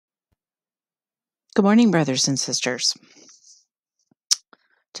Good morning, brothers and sisters.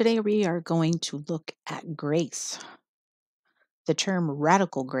 Today we are going to look at grace. The term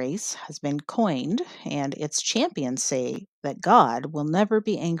radical grace has been coined, and its champions say that God will never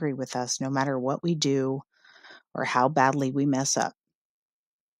be angry with us no matter what we do or how badly we mess up.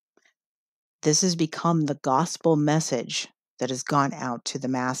 This has become the gospel message that has gone out to the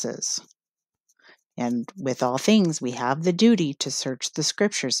masses. And with all things, we have the duty to search the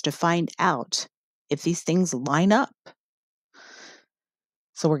scriptures to find out if these things line up.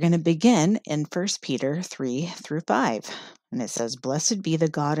 So we're going to begin in 1 Peter 3 through 5. And it says, "Blessed be the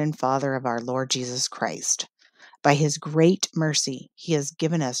God and Father of our Lord Jesus Christ. By his great mercy, he has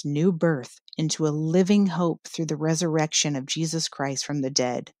given us new birth into a living hope through the resurrection of Jesus Christ from the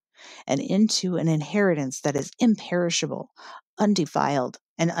dead, and into an inheritance that is imperishable, undefiled,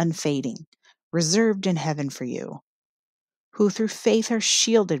 and unfading, reserved in heaven for you, who through faith are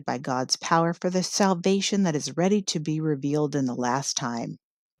shielded by God's power for the salvation that is ready to be revealed in the last time."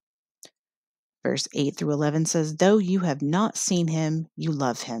 Verse 8 through 11 says, "Though you have not seen him, you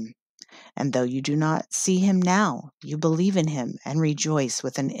love him. And though you do not see him now, you believe in him and rejoice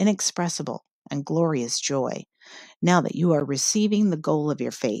with an inexpressible and glorious joy, now that you are receiving the goal of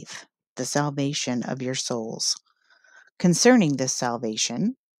your faith, the salvation of your souls. Concerning this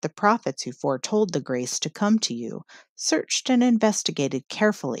salvation, the prophets who foretold the grace to come to you searched and investigated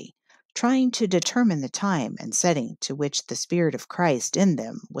carefully, trying to determine the time and setting to which the Spirit of Christ in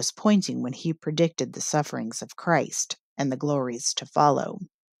them was pointing when he predicted the sufferings of Christ and the glories to follow."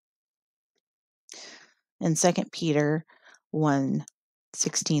 In 2 Peter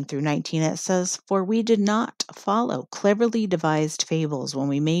 1:16 through 19, it says, "For we did not follow cleverly devised fables when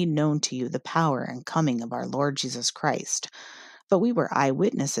we made known to you the power and coming of our Lord Jesus Christ, but we were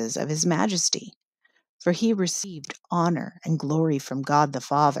eyewitnesses of his majesty. For he received honor and glory from God the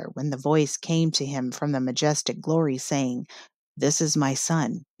Father when the voice came to him from the majestic glory, saying, 'This is my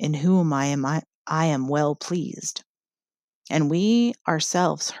Son, in whom I am well pleased.' And we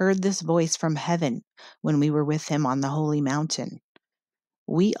ourselves heard this voice from heaven when we were with him on the holy mountain.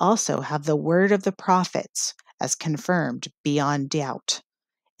 We also have the word of the prophets as confirmed beyond doubt,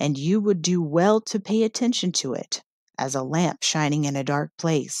 and you would do well to pay attention to it as a lamp shining in a dark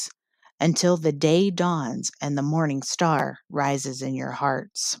place until the day dawns and the morning star rises in your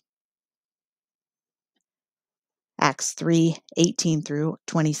hearts." Acts 3:18 through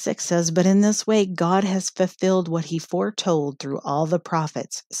 26 says, "But in this way God has fulfilled what he foretold through all the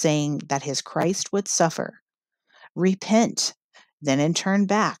prophets, saying that his Christ would suffer. Repent, then, and turn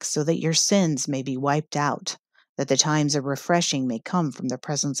back, so that your sins may be wiped out, that the times of refreshing may come from the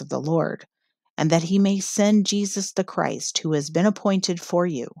presence of the Lord, and that he may send Jesus the Christ, who has been appointed for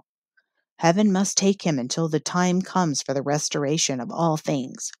you. Heaven must take him until the time comes for the restoration of all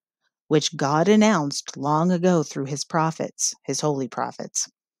things, which God announced long ago through his prophets, his holy prophets.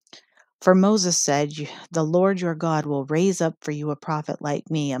 For Moses said, 'The Lord your God will raise up for you a prophet like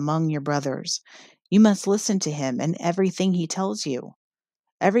me among your brothers. You must listen to him and everything he tells you.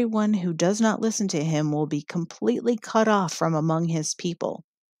 Everyone who does not listen to him will be completely cut off from among his people.'"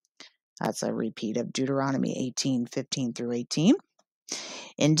 That's a repeat of Deuteronomy 18:15 through 18.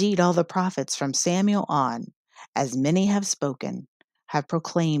 "Indeed, all the prophets from Samuel on, as many have spoken, have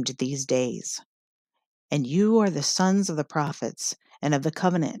proclaimed these days. And you are the sons of the prophets and of the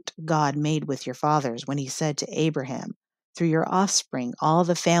covenant God made with your fathers when he said to Abraham, 'Through your offspring all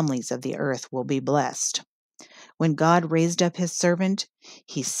the families of the earth will be blessed.' When God raised up his servant,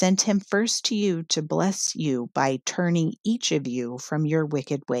 he sent him first to you to bless you by turning each of you from your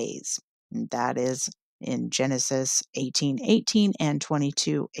wicked ways." And that is in Genesis 18:18 and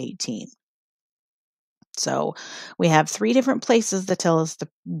 22:18. So we have three different places that tell us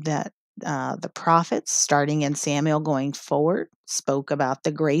that the prophets, starting in Samuel going forward, spoke about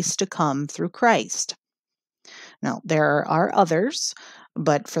the grace to come through Christ. Now, there are others,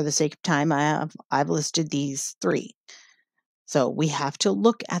 but for the sake of time, I've listed these three. So we have to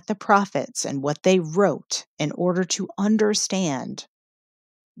look at the prophets and what they wrote in order to understand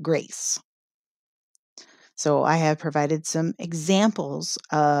grace. So I have provided some examples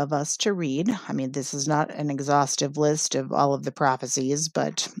of us to read. I mean, this is not an exhaustive list of all of the prophecies,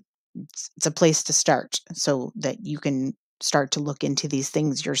 but it's a place to start so that you can start to look into these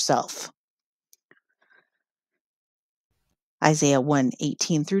things yourself. Isaiah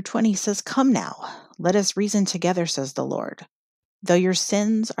 1:18 through 20 says, "Come now, let us reason together, says the Lord. Though your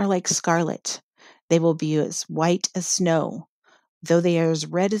sins are like scarlet, they will be as white as snow. Though they are as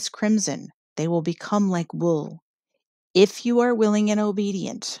red as crimson, they will become like wool. If you are willing and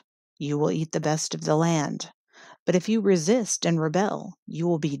obedient, you will eat the best of the land. But if you resist and rebel, you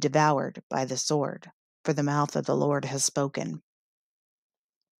will be devoured by the sword, for the mouth of the Lord has spoken.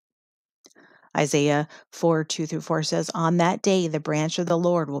 Isaiah 4 2 through 4 says, On that day the branch of the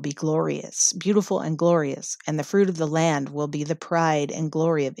Lord will be glorious, beautiful and glorious, and the fruit of the land will be the pride and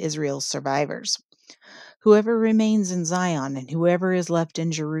glory of Israel's survivors. Whoever remains in Zion and whoever is left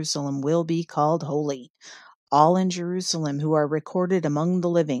in Jerusalem will be called holy. All in Jerusalem who are recorded among the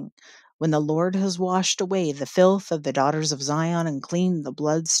living. When the Lord has washed away the filth of the daughters of Zion and cleaned the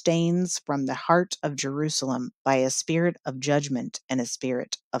blood stains from the heart of Jerusalem by a spirit of judgment and a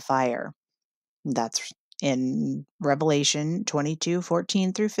spirit of fire. That's in Revelation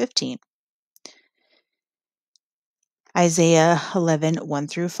 22:14 through 15. Isaiah 11, 1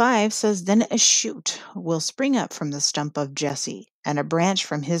 through 5 says, Then a shoot will spring up from the stump of Jesse, and a branch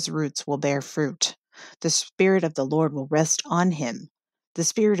from his roots will bear fruit. The Spirit of the Lord will rest on him, the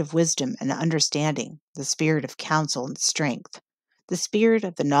Spirit of wisdom and understanding, the Spirit of counsel and strength, the Spirit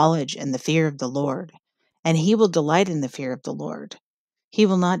of the knowledge and the fear of the Lord. And he will delight in the fear of the Lord. He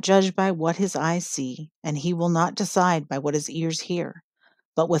will not judge by what his eyes see, and he will not decide by what his ears hear.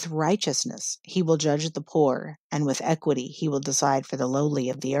 But with righteousness he will judge the poor, and with equity he will decide for the lowly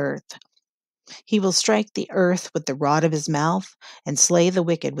of the earth. He will strike the earth with the rod of his mouth, and slay the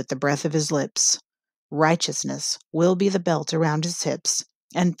wicked with the breath of his lips. Righteousness will be the belt around his hips,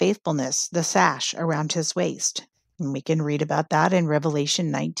 and faithfulness the sash around his waist. And we can read about that in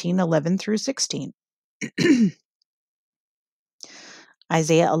Revelation 19:11 through 16.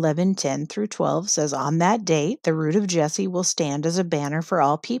 Isaiah 11:10 through 12 says, On that day the root of Jesse will stand as a banner for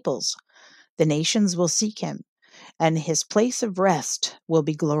all peoples. The nations will seek him, and his place of rest will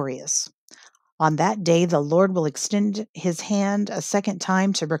be glorious. On that day the Lord will extend his hand a second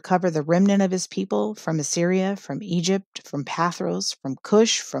time to recover the remnant of his people from Assyria, from Egypt, from Pathros, from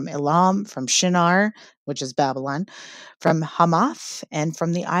Cush, from Elam, from Shinar, which is Babylon, from Hamath, and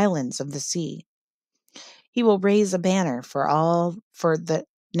from the islands of the sea. He will raise a banner for the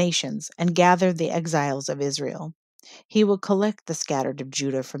nations and gather the exiles of Israel. He will collect the scattered of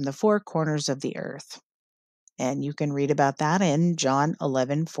Judah from the four corners of the earth. And you can read about that in John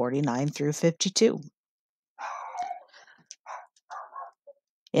 11:49 through 52.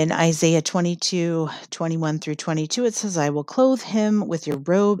 In Isaiah 22:21 through 22, it says, I will clothe him with your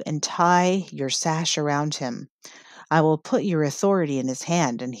robe and tie your sash around him. I will put your authority in his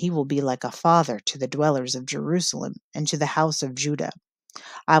hand, and he will be like a father to the dwellers of Jerusalem and to the house of Judah.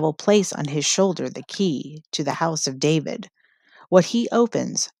 I will place on his shoulder the key to the house of David. What he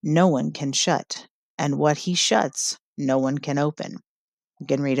opens, no one can shut, and what he shuts, no one can open. You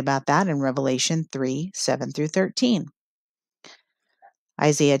can read about that in Revelation 3:7 through 13.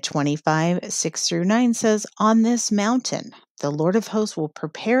 Isaiah 25:6 through 9 says, On this mountain the Lord of hosts will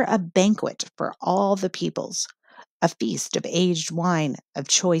prepare a banquet for all the peoples, a feast of aged wine, of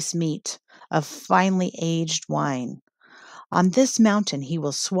choice meat, of finely aged wine. On this mountain he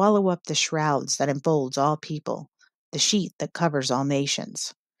will swallow up the shrouds that enfolds all people, the sheet that covers all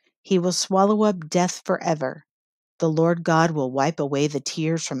nations. He will swallow up death forever. The Lord God will wipe away the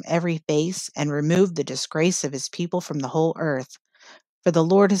tears from every face and remove the disgrace of his people from the whole earth. For the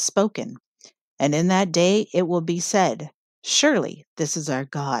Lord has spoken, and in that day it will be said, Surely this is our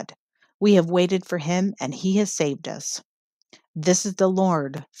God. We have waited for him, and he has saved us. This is the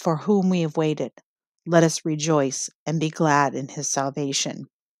Lord for whom we have waited. Let us rejoice and be glad in his salvation.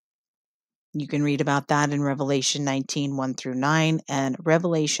 You can read about that in Revelation 19:1 through 9 and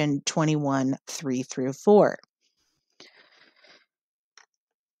Revelation 21:3 through 4.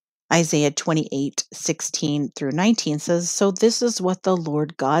 Isaiah 28:16 through 19 says, So this is what the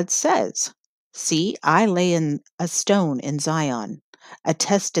Lord God says. See, I lay in a stone in Zion, a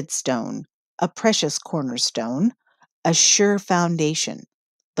tested stone, a precious cornerstone, a sure foundation.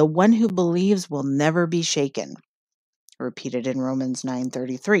 The one who believes will never be shaken. Repeated in Romans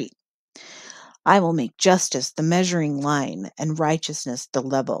 9:33. I will make justice the measuring line and righteousness the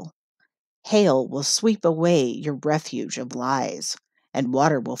level. Hail will sweep away your refuge of lies, and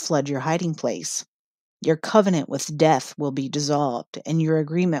water will flood your hiding place. Your covenant with death will be dissolved, and your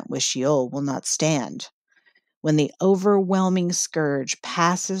agreement with Sheol will not stand. When the overwhelming scourge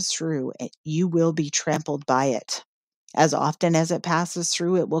passes through, you will be trampled by it. As often as it passes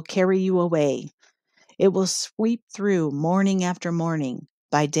through, it will carry you away. It will sweep through morning after morning,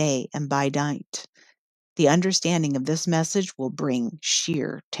 by day and by night. The understanding of this message will bring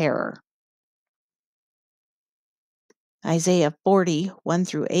sheer terror. Isaiah 40:1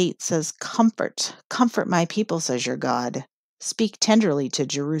 through 8 says, Comfort, comfort my people, says your God. Speak tenderly to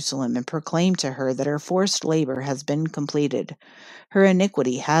Jerusalem and proclaim to her that her forced labor has been completed. Her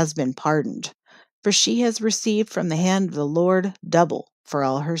iniquity has been pardoned. for she has received from the hand of the Lord double for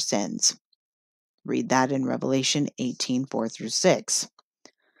all her sins. Read that in Revelation 18:4-6.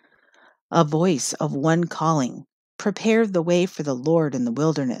 A voice of one calling, prepare the way for the Lord in the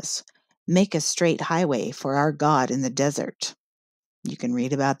wilderness. Make a straight highway for our God in the desert. You can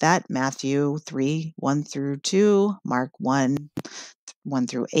read about that, Matthew 3:1-2, Mark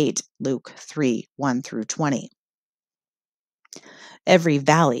 1:1-8, Luke 3:1-20. Every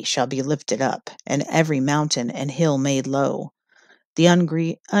valley shall be lifted up, and every mountain and hill made low. The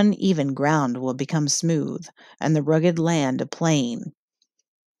uneven ground will become smooth, and the rugged land a plain.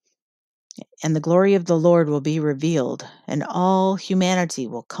 And the glory of the Lord will be revealed, and all humanity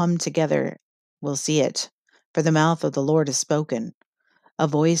will come together, will see it. For the mouth of the Lord has spoken. A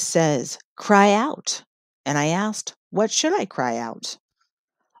voice says, "Cry out." And I asked, "What should I cry out?"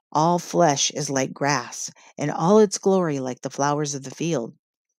 All flesh is like grass, and all its glory like the flowers of the field.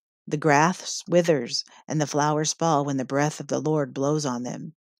 The grass withers, and the flowers fall when the breath of the Lord blows on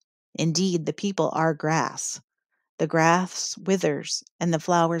them. Indeed, the people are grass. The grass withers, and the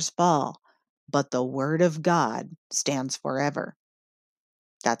flowers fall, but the word of God stands forever.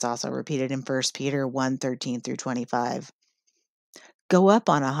 That's also repeated in 1 Peter 1:13-25. Go up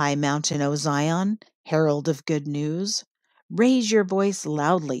on a high mountain, O Zion, herald of good news. Raise your voice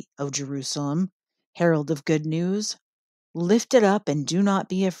loudly, O Jerusalem, herald of good news. Lift it up and do not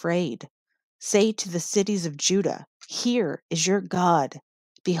be afraid. Say to the cities of Judah, here is your God.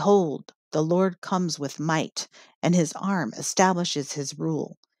 Behold, the Lord comes with might, and his arm establishes his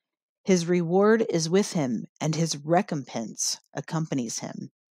rule. His reward is with him, and his recompense accompanies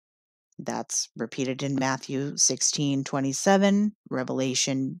him. That's repeated in Matthew 16:27,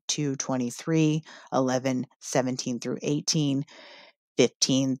 Revelation 2:23, 11:17-18,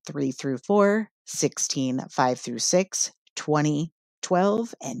 15:3-4, 16:5-6,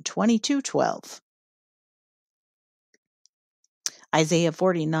 20:12, and 22:12. Isaiah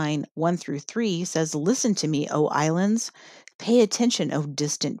 49:1-3 says, "Listen to me, O islands. Pay attention, O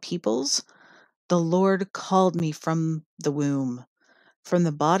distant peoples. The Lord called me from the womb. From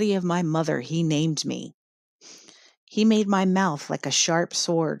the body of my mother he named me. He made my mouth like a sharp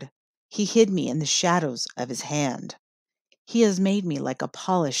sword. He hid me in the shadows of his hand. He has made me like a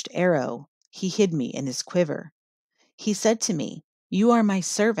polished arrow. He hid me in his quiver. He said to me, you are my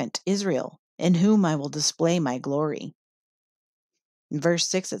servant Israel, in whom I will display my glory." In verse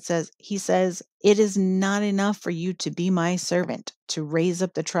 6 he says, "It is not enough for you to be my servant, to raise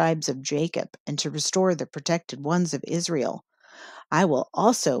up the tribes of Jacob, and to restore the protected ones of Israel. I will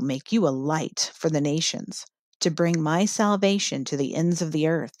also make you a light for the nations, to bring my salvation to the ends of the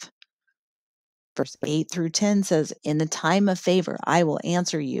earth." Verse 8-10 says, "In the time of favor I will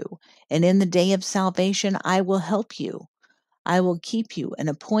answer you, and in the day of salvation I will help you. I will keep you and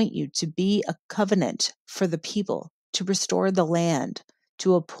appoint you to be a covenant for the people, to restore the land,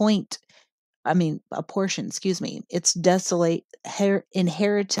 to apportion, its desolate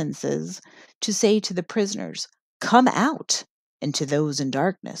inheritances, to say to the prisoners, come out, and to those in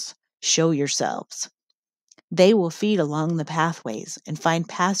darkness, show yourselves. They will feed along the pathways and find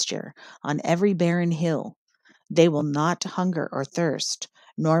pasture on every barren hill. They will not hunger or thirst,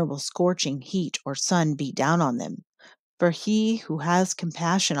 nor will scorching heat or sun beat down on them. For he who has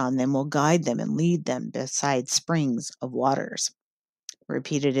compassion on them will guide them and lead them beside springs of waters."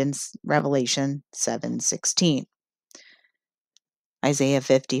 Repeated in Revelation 7:16. Isaiah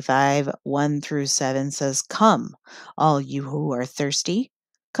 55:1-7 says, "Come, all you who are thirsty,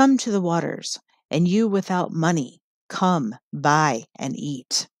 come to the waters, and you without money, come, buy and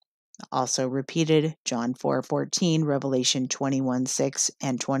eat." Also repeated John 4:14, Revelation 21:6,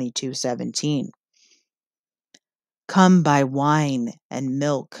 and 22:17. "Come buy wine and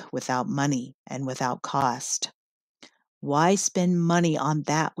milk without money and without cost. Why spend money on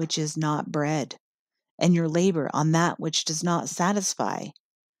that which is not bread, and your labor on that which does not satisfy?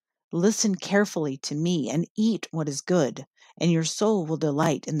 Listen carefully to me and eat what is good, and your soul will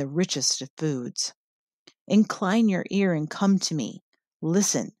delight in the richest of foods. Incline your ear and come to me.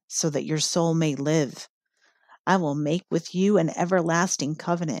 Listen so that your soul may live. I will make with you an everlasting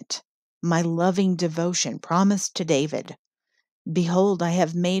covenant, my loving devotion promised to David. Behold, I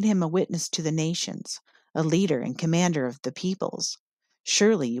have made him a witness to the nations, a leader and commander of the peoples.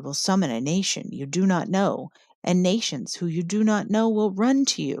 Surely you will summon a nation you do not know, and nations who you do not know will run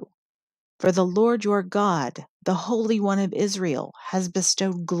to you. For the Lord your God, the Holy One of Israel, has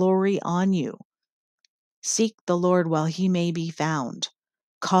bestowed glory on you. Seek the Lord while he may be found.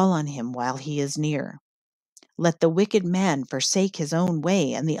 Call on him while he is near. Let the wicked man forsake his own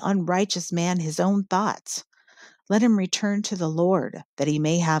way, and the unrighteous man his own thoughts. Let him return to the Lord, that he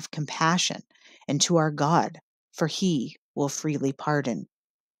may have compassion, and to our God, for he will freely pardon.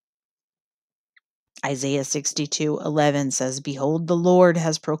 Isaiah 62:11 says, Behold, the Lord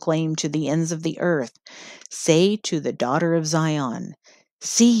has proclaimed to the ends of the earth, say to the daughter of Zion,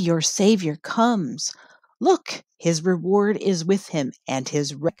 See, your Savior comes. Look, his reward is with him, and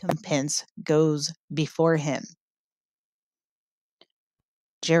his recompense goes before him.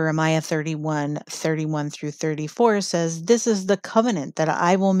 Jeremiah 31:31 through 34 says, This is the covenant that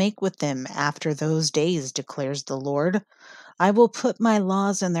I will make with them after those days, declares the Lord. I will put my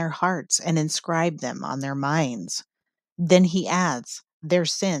laws in their hearts and inscribe them on their minds. Then he adds, Their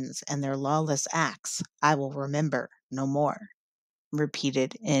sins and their lawless acts I will remember no more.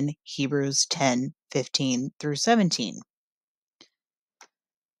 Repeated in Hebrews 10:15 through 17.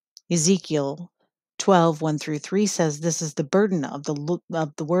 Ezekiel 12:1 through 3 says, This is the burden of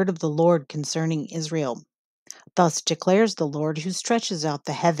the word of the Lord concerning Israel. Thus declares the Lord, who stretches out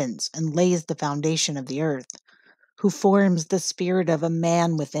the heavens and lays the foundation of the earth, who forms the spirit of a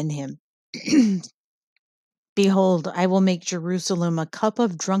man within him. Behold, I will make Jerusalem a cup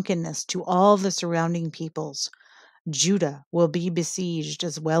of drunkenness to all the surrounding peoples. Judah will be besieged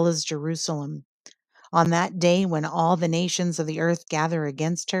as well as Jerusalem. On that day when all the nations of the earth gather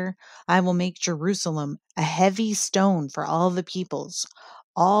against her, I will make Jerusalem a heavy stone for all the peoples.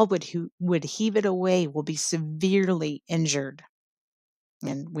 All who would heave it away will be severely injured.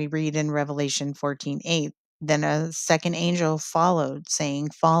 And we read in Revelation 14:8, Then a second angel followed, saying,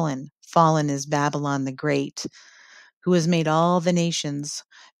 Fallen, fallen is Babylon the Great, who has made all the nations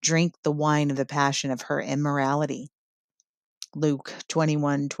drink the wine of the passion of her immorality. Luke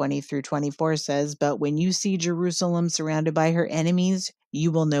 21:20 through 24 says, But when you see Jerusalem surrounded by her enemies,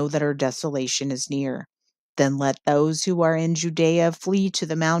 you will know that her desolation is near. Then let those who are in Judea flee to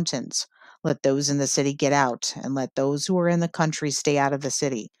the mountains. Let those in the city get out, and let those who are in the country stay out of the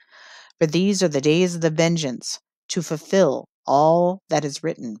city. For these are the days of the vengeance, to fulfill all that is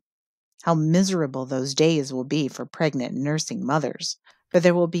written. How miserable those days will be for pregnant and nursing mothers. For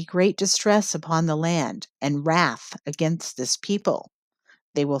there will be great distress upon the land, and wrath against this people.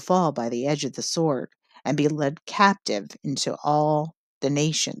 They will fall by the edge of the sword, and be led captive into all the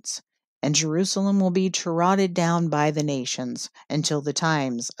nations. And Jerusalem will be trodden down by the nations, until the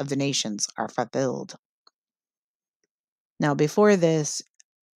times of the nations are fulfilled. Now, before this,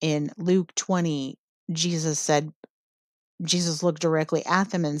 in Luke 20, Jesus looked directly at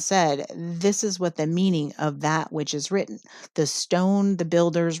them and said, This is what the meaning of that which is written. The stone the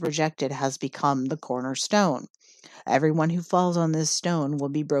builders rejected has become the cornerstone. Everyone who falls on this stone will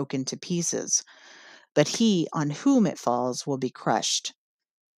be broken to pieces, but he on whom it falls will be crushed.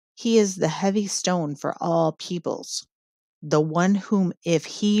 He is the heavy stone for all peoples. The one whom, if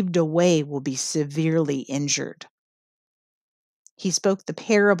heaved away, will be severely injured. He spoke the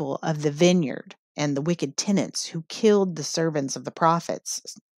parable of the vineyard and the wicked tenants who killed the servants of the prophets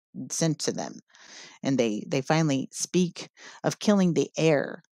sent to them. And they finally speak of killing the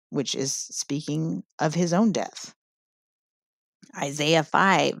heir, which is speaking of his own death. Isaiah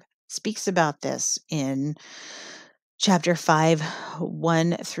 5 speaks about this in chapter 5,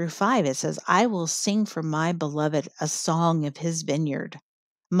 1 through 5. It says, I will sing for my beloved a song of his vineyard.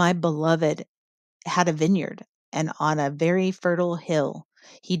 My beloved had a vineyard, and on a very fertile hill.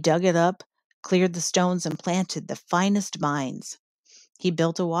 He dug it up, cleared the stones, and planted the finest vines. He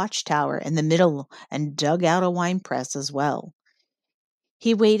built a watchtower in the middle and dug out a winepress as well.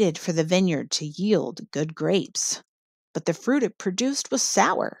 He waited for the vineyard to yield good grapes, but the fruit it produced was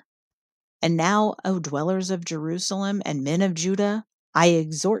sour. And now, O dwellers of Jerusalem and men of Judah, I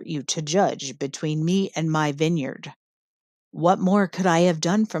exhort you to judge between me and my vineyard. What more could I have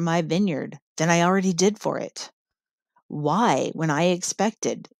done for my vineyard than I already did for it? Why, when I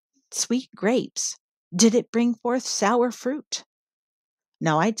expected sweet grapes, did it bring forth sour fruit?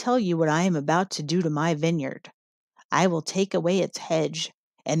 Now I tell you what I am about to do to my vineyard. I will take away its hedge,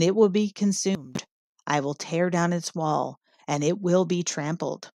 and it will be consumed. I will tear down its wall, and it will be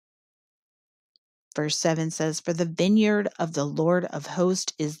trampled. Verse 7 says, For the vineyard of the Lord of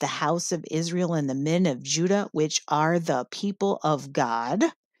hosts is the house of Israel and the men of Judah, which are the people of God,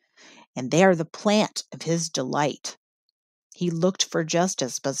 and they are the plant of his delight. He looked for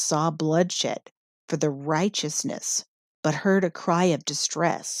justice, but saw bloodshed, for the righteousness, but heard a cry of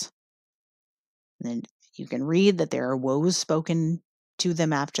distress. And then you can read that there are woes spoken to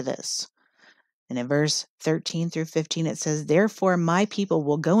them after this. And in verse 13 through 15, it says, Therefore my people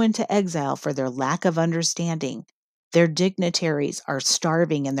will go into exile for their lack of understanding. Their dignitaries are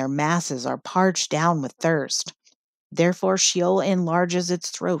starving, and their masses are parched down with thirst. Therefore Sheol enlarges its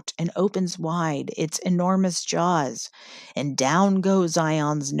throat and opens wide its enormous jaws, and down go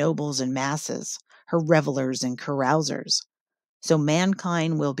Zion's nobles and masses, her revelers and carousers. So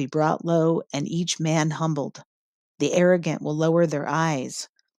mankind will be brought low, and each man humbled. The arrogant will lower their eyes,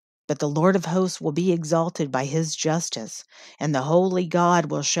 but the Lord of hosts will be exalted by his justice, and the holy God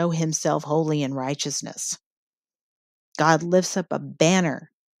will show himself holy in righteousness. God lifts up a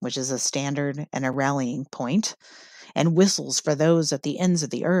banner, which is a standard and a rallying point, and whistles for those at the ends of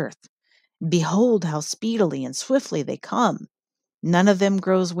the earth. Behold how speedily and swiftly they come. None of them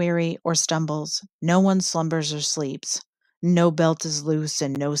grows weary or stumbles. No one slumbers or sleeps. No belt is loose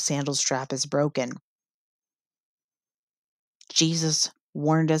and no sandal strap is broken. Jesus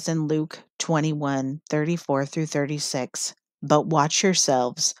warned us in Luke 21:34 through 36. But watch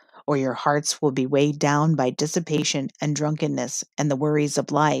yourselves, or your hearts will be weighed down by dissipation and drunkenness and the worries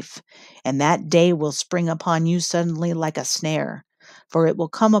of life, and that day will spring upon you suddenly like a snare, for it will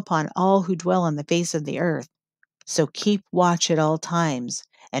come upon all who dwell on the face of the earth. So keep watch at all times,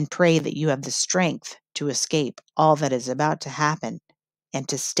 and pray that you have the strength to escape all that is about to happen, and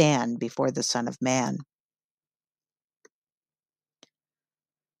to stand before the Son of Man.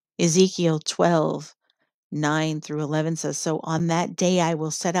 Ezekiel 12:9 through 11 says, So on that day I will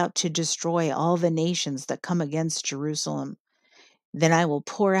set out to destroy all the nations that come against Jerusalem. Then I will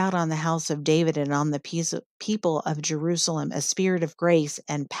pour out on the house of David and on the people of Jerusalem a spirit of grace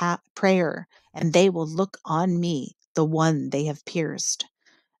and prayer, and they will look on me, the one they have pierced.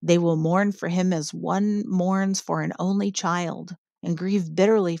 They will mourn for him as one mourns for an only child, and grieve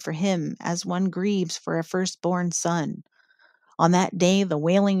bitterly for him as one grieves for a firstborn son. On that day, the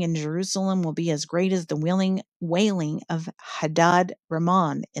wailing in Jerusalem will be as great as the wailing of Hadad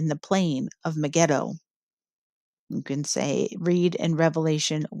Ramon in the plain of Megiddo. You can read in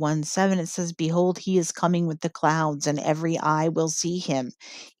Revelation 1:7, it says, Behold, he is coming with the clouds, and every eye will see him,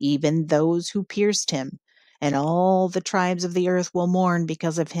 even those who pierced him, and all the tribes of the earth will mourn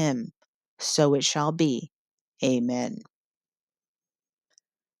because of him. So it shall be. Amen.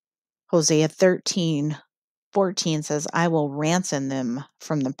 Hosea 13:14 says, I will ransom them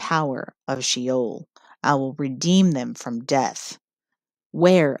from the power of Sheol. I will redeem them from death.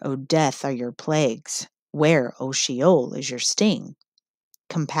 Where, O death, are your plagues? Where, O Sheol, is your sting?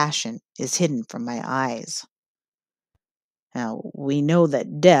 Compassion is hidden from my eyes. Now, we know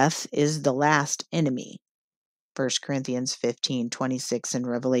that death is the last enemy. 1 Corinthians 15:26 and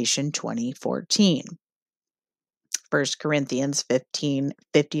Revelation 20:14. 1 Corinthians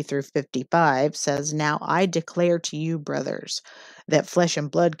 15:50 through 55 says, Now I declare to you, brothers, that flesh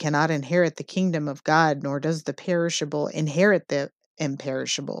and blood cannot inherit the kingdom of God, nor does the perishable inherit the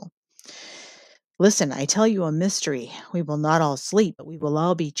imperishable. Listen, I tell you a mystery. We will not all sleep, but we will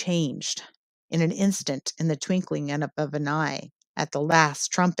all be changed in an instant, in the twinkling of an eye, at the last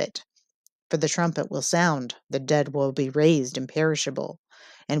trumpet. For the trumpet will sound, the dead will be raised imperishable,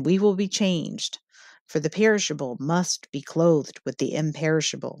 and we will be changed. For the perishable must be clothed with the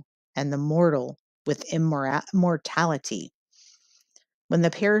imperishable, and the mortal with immortality. When the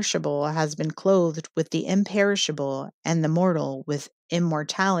perishable has been clothed with the imperishable, and the mortal with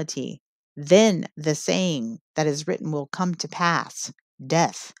immortality, then the saying that is written will come to pass,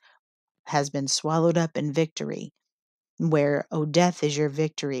 Death has been swallowed up in victory. Where, O death, is your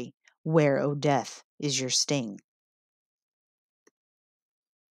victory? Where, O death, is your sting?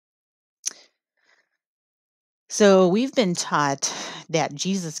 So we've been taught that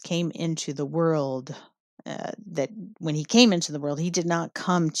Jesus came into the world, that when he came into the world, he did not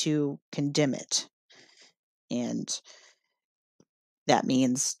come to condemn it. And that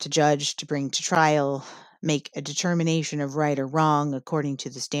means to judge, to bring to trial, make a determination of right or wrong according to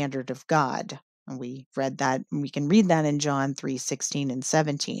the standard of God. And we read that, and we can read that in John 3:16 and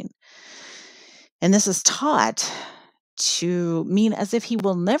 17. And this is taught to mean as if he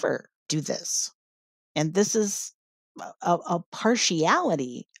will never do this. And this is a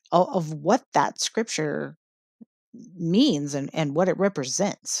partiality of what that scripture means and what it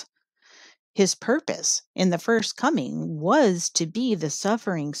represents. His purpose in the first coming was to be the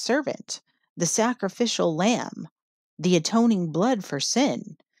suffering servant, the sacrificial lamb, the atoning blood for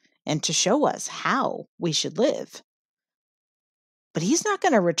sin, and to show us how we should live. But he's not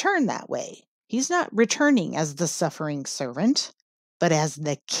going to return that way. He's not returning as the suffering servant, but as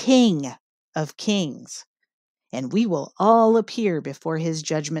the King of Kings. And we will all appear before his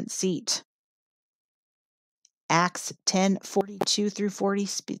judgment seat. Acts 10:42 through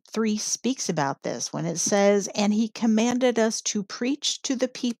 43 speaks about this when it says, And he commanded us to preach to the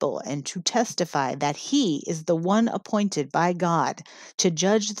people and to testify that he is the one appointed by God to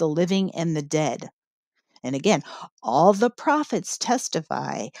judge the living and the dead. And again, all the prophets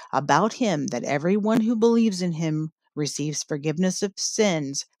testify about him that everyone who believes in him receives forgiveness of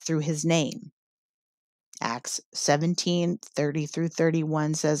sins through his name. Acts 17:30 through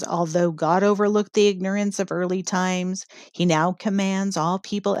 31 says, although God overlooked the ignorance of early times, he now commands all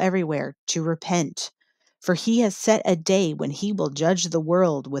people everywhere to repent. For he has set a day when he will judge the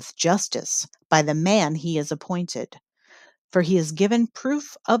world with justice by the man he has appointed. For he has given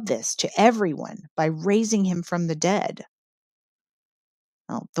proof of this to everyone by raising him from the dead.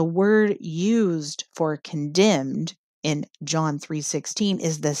 Now, the word used for condemned in John 3:16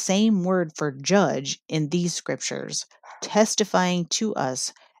 is the same word for judge in these scriptures, testifying to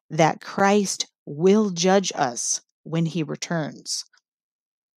us that Christ will judge us when he returns.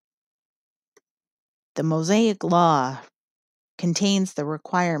 The Mosaic Law contains the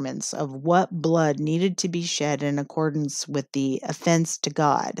requirements of what blood needed to be shed in accordance with the offense to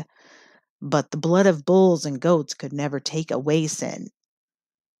God, but the blood of bulls and goats could never take away sin.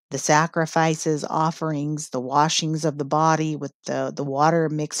 The sacrifices, offerings, the washings of the body with the water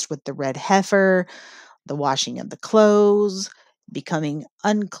mixed with the red heifer, the washing of the clothes, becoming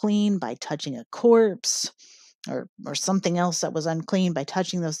unclean by touching a corpse or something else that was unclean by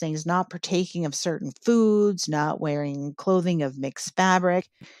touching those things, not partaking of certain foods, not wearing clothing of mixed fabric.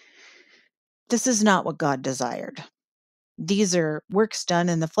 This is not what God desired. These are works done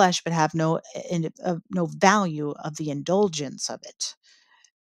in the flesh but have no value of the indulgence of it.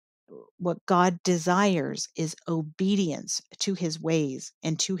 What God desires is obedience to his ways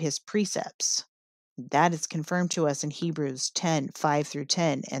and to his precepts. That is confirmed to us in Hebrews 10:5 through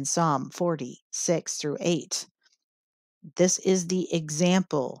 10 and Psalm 40:6 through 8. This is the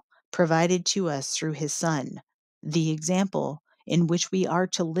example provided to us through his Son, the example in which we are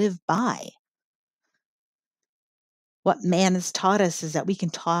to live by. What man has taught us is that we can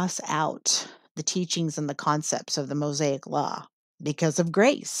toss out the teachings and the concepts of the Mosaic Law because of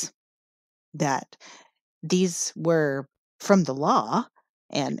grace, that these were from the law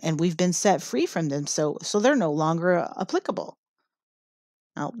and we've been set free from them, so they're no longer applicable.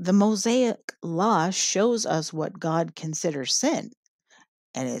 Now, the Mosaic Law shows us what God considers sin,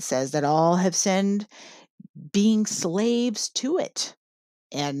 and it says that all have sinned, being slaves to it,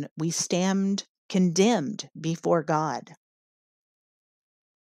 and we stand condemned before God.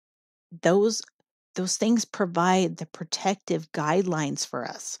 Those things provide the protective guidelines for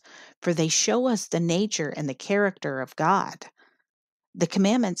us, for they show us the nature and the character of God. The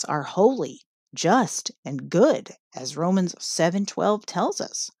commandments are holy, just, and good, as Romans 7:12 tells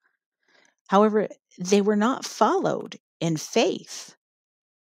us. However, they were not followed in faith,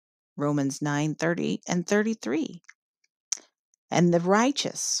 Romans 9:30 and 33. And the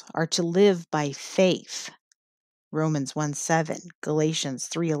righteous are to live by faith, Romans 1:7, Galatians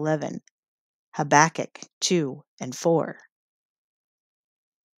 3:11, Habakkuk 2 and 4.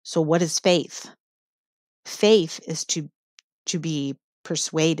 So what is faith? Faith is to be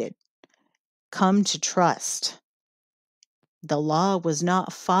persuaded, come to trust. The law was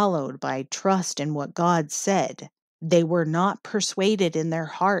not followed by trust in what God said. They were not persuaded in their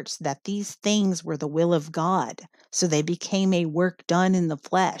hearts that these things were the will of God, so they became a work done in the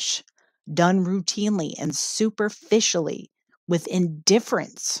flesh, done routinely and superficially with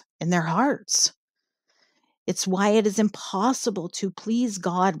indifference in their hearts. It's why it is impossible to please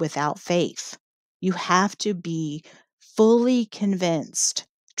God without faith. You have to be fully convinced,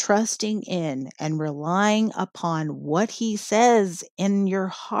 trusting in and relying upon what he says in your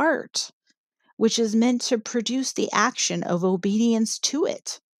heart, which is meant to produce the action of obedience to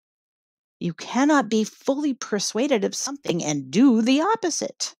it. You cannot be fully persuaded of something and do the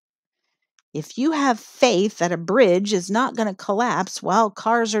opposite. If you have faith that a bridge is not going to collapse while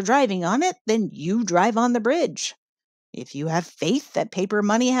cars are driving on it, then you drive on the bridge. If you have faith that paper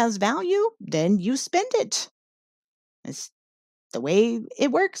money has value, then you spend it. It's the way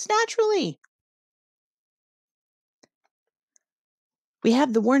it works naturally. We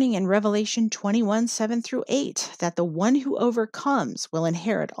have the warning in Revelation 21:7 through 8, that the one who overcomes will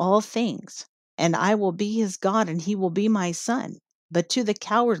inherit all things, and I will be his God, and he will be my son. But to the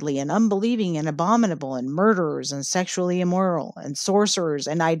cowardly and unbelieving and abominable and murderers and sexually immoral and sorcerers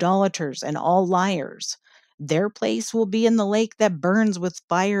and idolaters and all liars, their place will be in the lake that burns with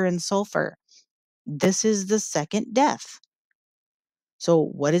fire and sulfur. This is the second death. So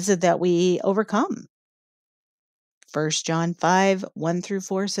what is it that we overcome? 1 John 5:1 through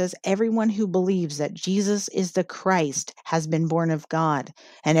 4 says, everyone who believes that Jesus is the Christ has been born of God,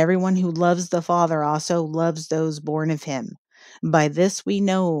 and everyone who loves the Father also loves those born of him. By this we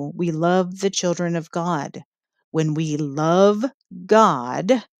know we love the children of God, when we love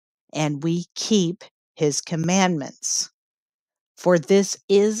God and we keep his commandments. For this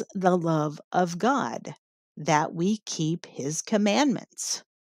is the love of God, that we keep his commandments.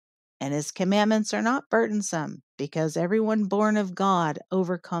 And his commandments are not burdensome, because everyone born of God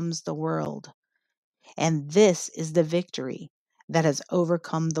overcomes the world. And this is the victory that has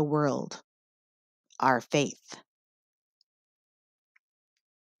overcome the world, our faith.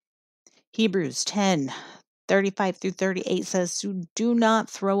 Hebrews 10:35-38 says, "So do not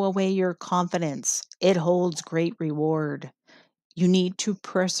throw away your confidence. It holds great reward. You need to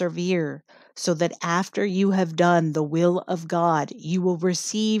persevere so that after you have done the will of God, you will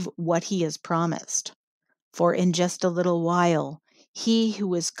receive what he has promised. For in just a little while, he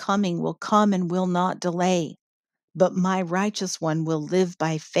who is coming will come and will not delay. But my righteous one will live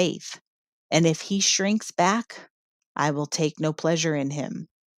by faith. And if he shrinks back, I will take no pleasure in him."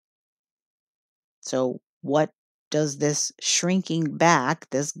 So, what does this shrinking back,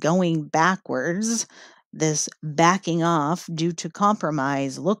 this going backwards, this backing off due to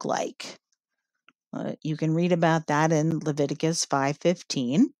compromise look like? You can read about that in Leviticus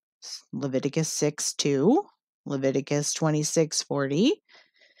 5:15, Leviticus 6:2, Leviticus 26:40.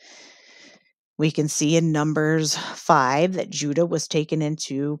 We can see in Numbers 5 that Judah was taken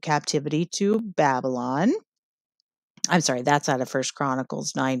into captivity to Babylon. I'm sorry, that's out of First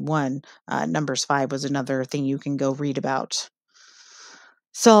Chronicles 9:1. Numbers 5 was another thing you can go read about.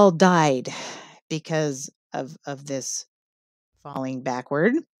 Saul died because of this falling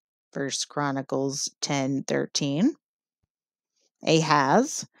backward. First Chronicles 10:13.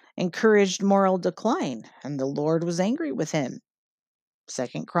 Ahaz encouraged moral decline, and the Lord was angry with him.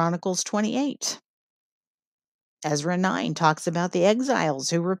 Second Chronicles 28. Ezra 9 talks about the exiles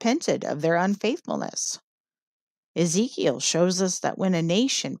who repented of their unfaithfulness. Ezekiel shows us that when a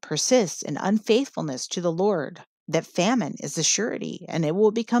nation persists in unfaithfulness to the Lord, that famine is a surety and it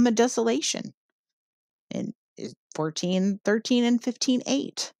will become a desolation. In 14:13 and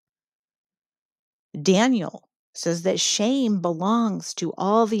 15:8. Daniel says that shame belongs to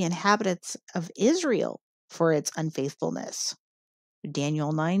all the inhabitants of Israel for its unfaithfulness.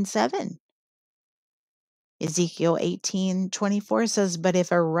 Daniel 9:7. Ezekiel 18:24 says, "But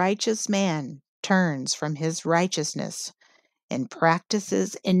if a righteous man turns from his righteousness and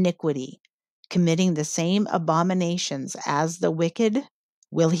practices iniquity, committing the same abominations as the wicked,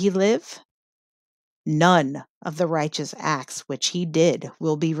 will he live? None of the righteous acts which he did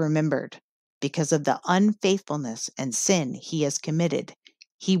will be remembered. Because of the unfaithfulness and sin he has committed,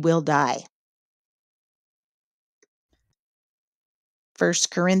 he will die."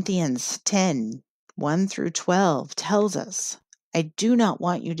 1 Corinthians 10:1-12 tells us, "I do not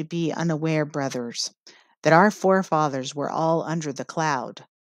want you to be unaware, brothers, that our forefathers were all under the cloud,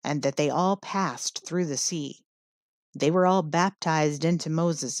 and that they all passed through the sea. They were all baptized into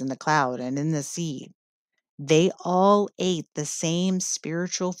Moses in the cloud and in the sea. They all ate the same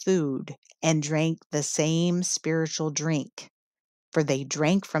spiritual food and drank the same spiritual drink, for they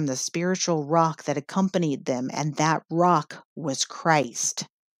drank from the spiritual rock that accompanied them, and that rock was Christ.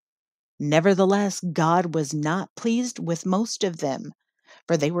 Nevertheless, God was not pleased with most of them,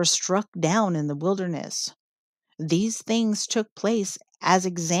 for they were struck down in the wilderness. These things took place as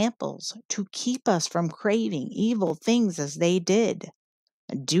examples to keep us from craving evil things as they did.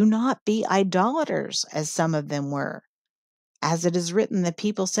 Do not be idolaters, as some of them were. As it is written, the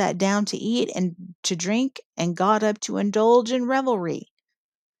people sat down to eat and to drink and got up to indulge in revelry.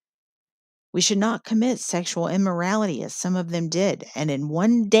 We should not commit sexual immorality as some of them did, and in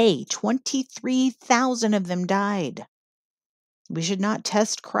one day 23,000 of them died. We should not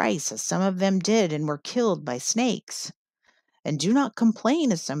test Christ as some of them did and were killed by snakes. And do not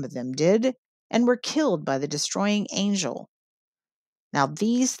complain as some of them did and were killed by the destroying angel. Now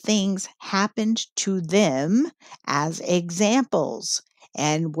these things happened to them as examples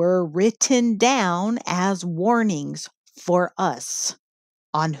and were written down as warnings for us,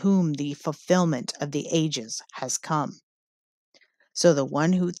 on whom the fulfillment of the ages has come. So the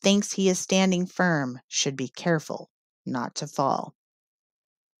one who thinks he is standing firm should be careful not to fall."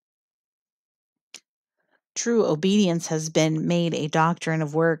 True obedience has been made a doctrine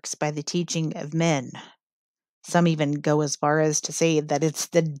of works by the teaching of men. Some even go as far as to say that it's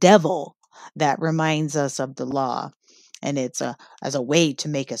the devil that reminds us of the law, and it's as a way to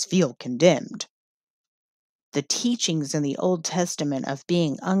make us feel condemned. The teachings in the Old Testament of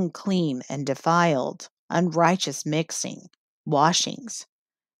being unclean and defiled, unrighteous mixing, washings,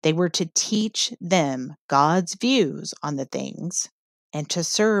 they were to teach them God's views on the things and to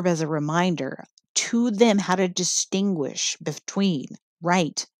serve as a reminder to them how to distinguish between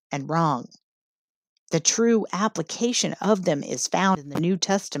right and wrong. The true application of them is found in the New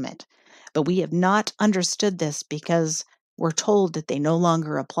Testament, But we have not understood this because we're told that they no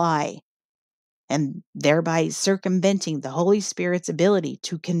longer apply, and thereby circumventing the Holy Spirit's ability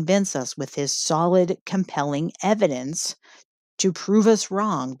to convince us with his solid, compelling evidence to prove us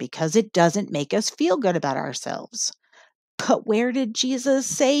wrong because it doesn't make us feel good about ourselves. But where did Jesus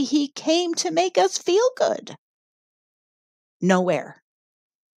say he came to make us feel good? Nowhere.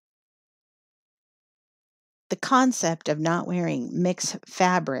 The concept of not wearing mixed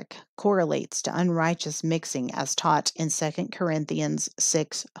fabric correlates to unrighteous mixing as taught in 2 Corinthians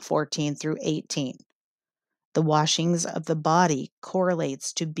 6:14 through 18. The washings of the body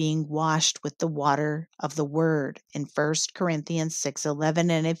correlates to being washed with the water of the word in 1 Corinthians 6:11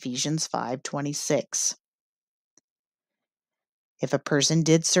 and Ephesians 5:26. If a person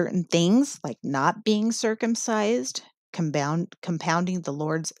did certain things like not being circumcised, compounding the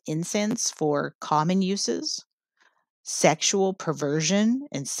Lord's incense for common uses, sexual perversion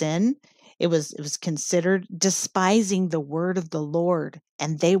and sin, it was considered despising the word of the Lord,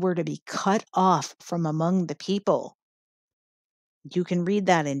 and they were to be cut off from among the people. You can read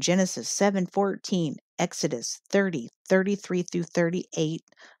that in Genesis 7:14, Exodus 30:33 through 38,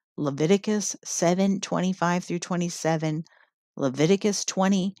 Leviticus 7:25 through 27, Leviticus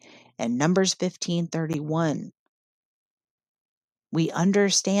 20, and Numbers 15:31. We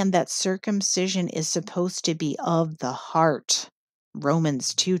understand that circumcision is supposed to be of the heart.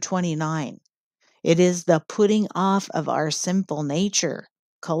 Romans 2:29. It is the putting off of our sinful nature.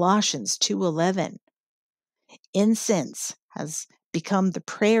 Colossians 2:11. Incense has become the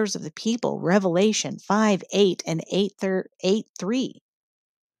prayers of the people. Revelation 5:8 and 8:3.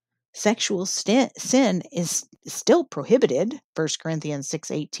 Sexual sin is still prohibited. 1 Corinthians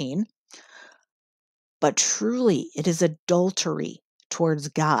 6:18. But truly it is adultery towards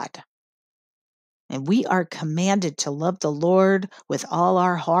God. And we are commanded to love the Lord with all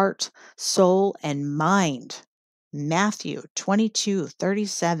our heart, soul, and mind. Matthew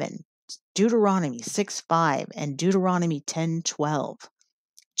 22:37, Deuteronomy 6:5, and Deuteronomy 10:12.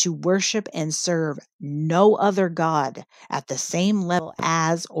 To worship and serve no other God at the same level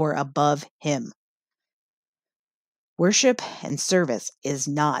as or above him. Worship and service is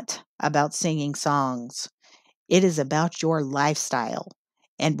not about singing songs. It is about your lifestyle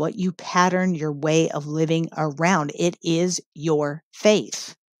and what you pattern your way of living around. It is your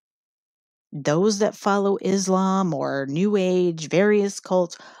faith. Those that follow Islam or New Age, various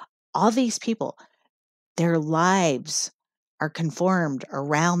cults, all these people, their lives are conformed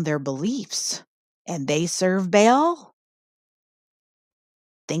around their beliefs, and they serve Baal.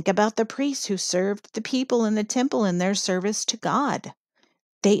 Think about the priests who served the people in the temple in their service to God.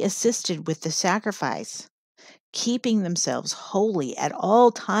 They assisted with the sacrifice, keeping themselves holy at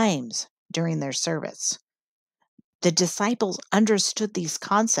all times during their service. The disciples understood these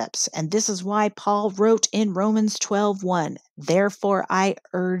concepts, and this is why Paul wrote in Romans 12:1, "Therefore I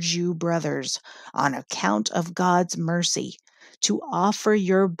urge you, brothers, on account of God's mercy, to offer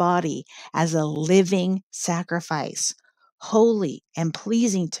your body as a living sacrifice, holy and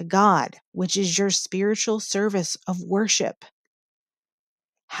pleasing to God, which is your spiritual service of worship."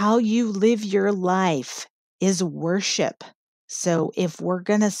 How you live your life is worship. So if we're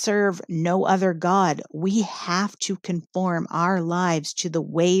going to serve no other God, we have to conform our lives to the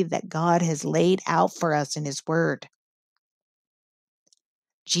way that God has laid out for us in his word.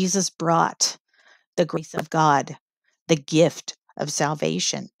 Jesus brought the grace of God, the gift of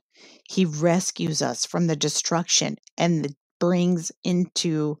salvation. He rescues us from the destruction and brings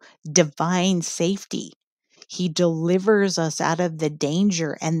into divine safety. He delivers us out of the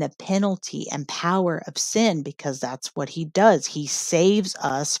danger and the penalty and power of sin, because that's what he does. He saves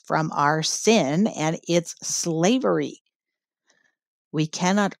us from our sin and its slavery. We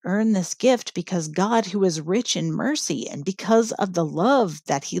cannot earn this gift because God, who is rich in mercy, and because of the love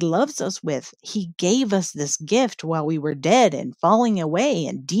that he loves us with, he gave us this gift while we were dead and falling away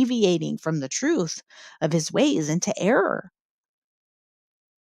and deviating from the truth of his ways into error.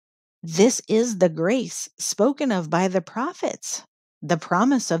 This is the grace spoken of by the prophets, the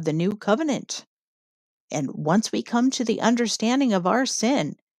promise of the new covenant. And once we come to the understanding of our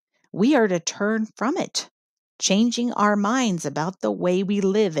sin, we are to turn from it, changing our minds about the way we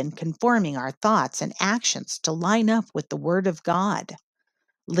live and conforming our thoughts and actions to line up with the Word of God,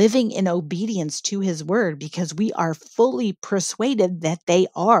 living in obedience to his word because we are fully persuaded that they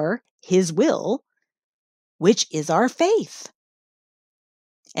are his will, which is our faith.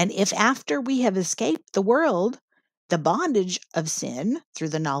 And if after we have escaped the world, the bondage of sin through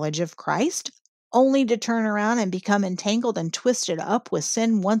the knowledge of Christ, only to turn around and become entangled and twisted up with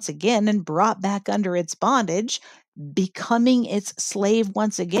sin once again and brought back under its bondage, becoming its slave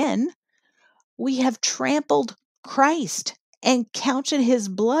once again, we have trampled Christ and counted his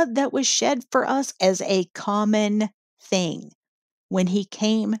blood that was shed for us as a common thing when he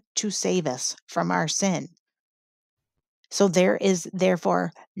came to save us from our sin. So there is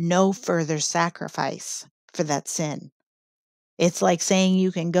therefore no further sacrifice for that sin. It's like saying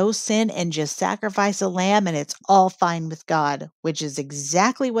you can go sin and just sacrifice a lamb and it's all fine with God, which is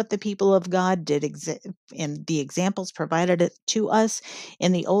exactly what the people of God did in the examples provided to us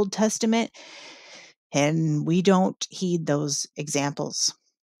in the Old Testament. And we don't heed those examples.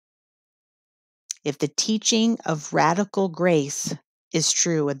 If the teaching of radical grace is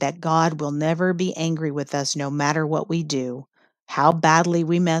true and that God will never be angry with us no matter what we do, how badly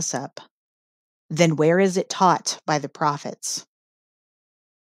we mess up, then where is it taught by the prophets?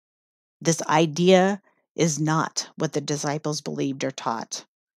 This idea is not what the disciples believed or taught,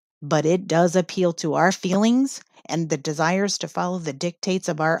 but it does appeal to our feelings and the desires to follow the dictates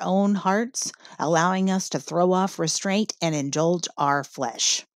of our own hearts, allowing us to throw off restraint and indulge our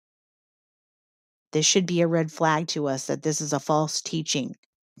flesh. This should be a red flag to us that this is a false teaching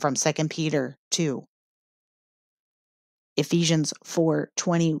from 2 Peter 2. Ephesians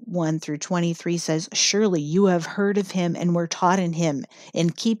 4:21 through 23 says, "Surely you have heard of him and were taught in him, in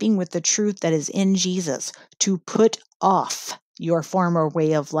keeping with the truth that is in Jesus, to put off your former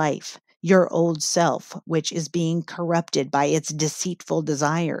way of life, your old self, which is being corrupted by its deceitful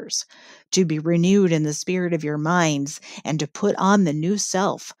desires, to be renewed in the spirit of your minds, and to put on the new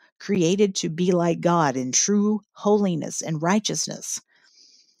self, created to be like God in true holiness and righteousness.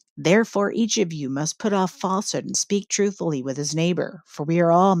 Therefore, each of you must put off falsehood and speak truthfully with his neighbor, for we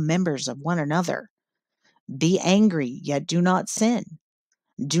are all members of one another. Be angry, yet do not sin.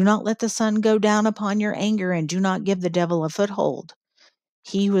 Do not let the sun go down upon your anger, and do not give the devil a foothold.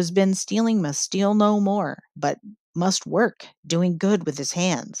 He who has been stealing must steal no more, but must work, doing good with his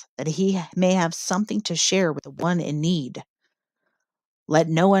hands, that he may have something to share with the one in need. Let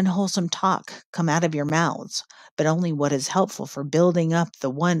no unwholesome talk come out of your mouths, but only what is helpful for building up the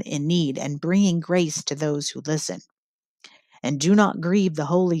one in need and bringing grace to those who listen. And do not grieve the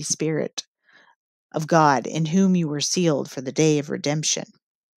Holy Spirit of God, in whom you were sealed for the day of redemption."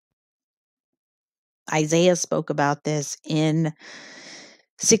 Isaiah spoke about this in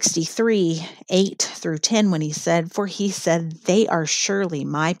 63:8-10 when he said, "For he said, they are surely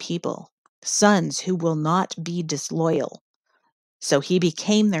my people, sons who will not be disloyal." So he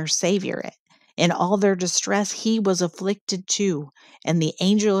became their savior. In all their distress, he was afflicted too, and the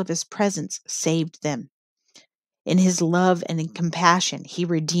angel of his presence saved them. In his love and in compassion, he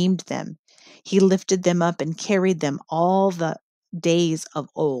redeemed them. He lifted them up and carried them all the days of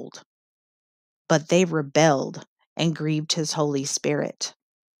old. But they rebelled and grieved his Holy Spirit.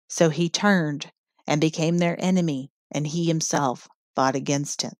 So he turned and became their enemy, and he himself fought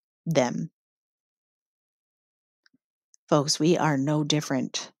against them. Folks, we are no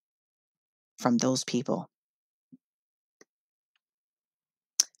different from those people.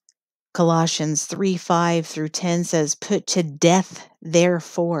 Colossians 3:5-10 says, "Put to death,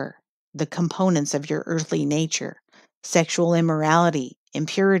 therefore, the components of your earthly nature, sexual immorality,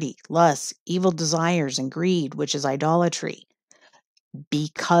 impurity, lust, evil desires, and greed, which is idolatry.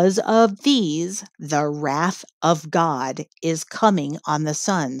 Because of these, the wrath of God is coming on the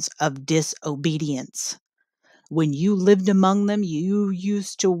sons of disobedience. When you lived among them, you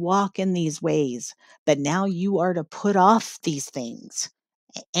used to walk in these ways, but now you are to put off these things: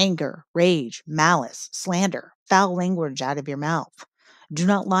 anger, rage, malice, slander, foul language out of your mouth. Do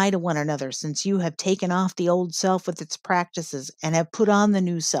not lie to one another, since you have taken off the old self with its practices and have put on the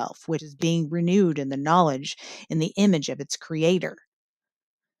new self, which is being renewed in the knowledge in the image of its creator."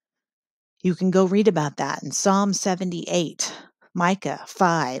 You can go read about that in Psalm 78, Micah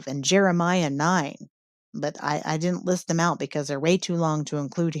 5, and Jeremiah 9. But I didn't list them out because they're way too long to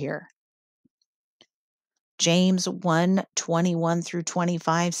include here. James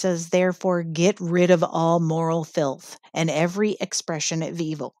 1:21-25 says, "Therefore get rid of all moral filth and every expression of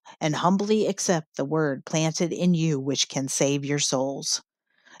evil, and humbly accept the word planted in you, which can save your souls.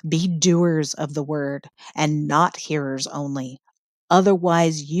 Be doers of the word, and not hearers only.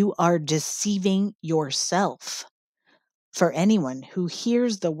 Otherwise you are deceiving yourself. For anyone who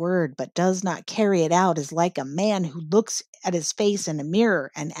hears the word but does not carry it out is like a man who looks at his face in a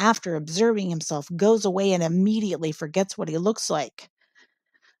mirror and after observing himself goes away and immediately forgets what he looks like.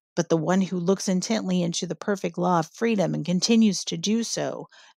 But the one who looks intently into the perfect law of freedom and continues to do so,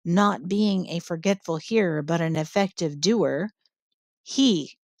 not being a forgetful hearer but an effective doer,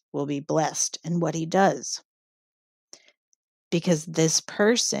 he will be blessed in what he does." Because this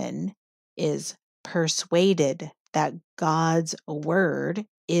person is persuaded that God's word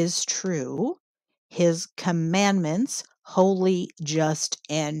is true His commandments, holy, just,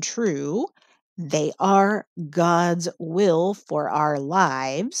 and true. They are God's will for our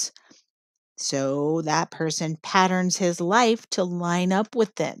lives. So that person patterns his life to line up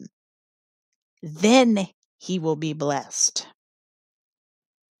with them. Then he will be blessed.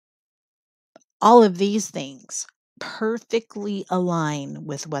 All of these things perfectly align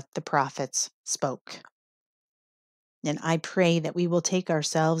with what the prophets spoke. And I pray that we will take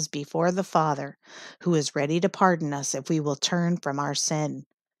ourselves before the Father, who is ready to pardon us if we will turn from our sin,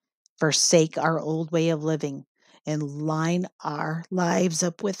 forsake our old way of living, and line our lives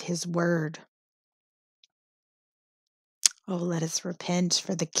up with His Word. Oh, let us repent,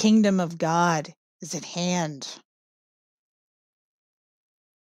 for the kingdom of God is at hand.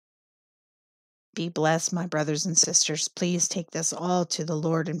 Be blessed, my brothers and sisters. Please take this all to the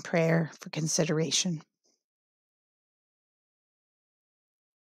Lord in prayer for consideration.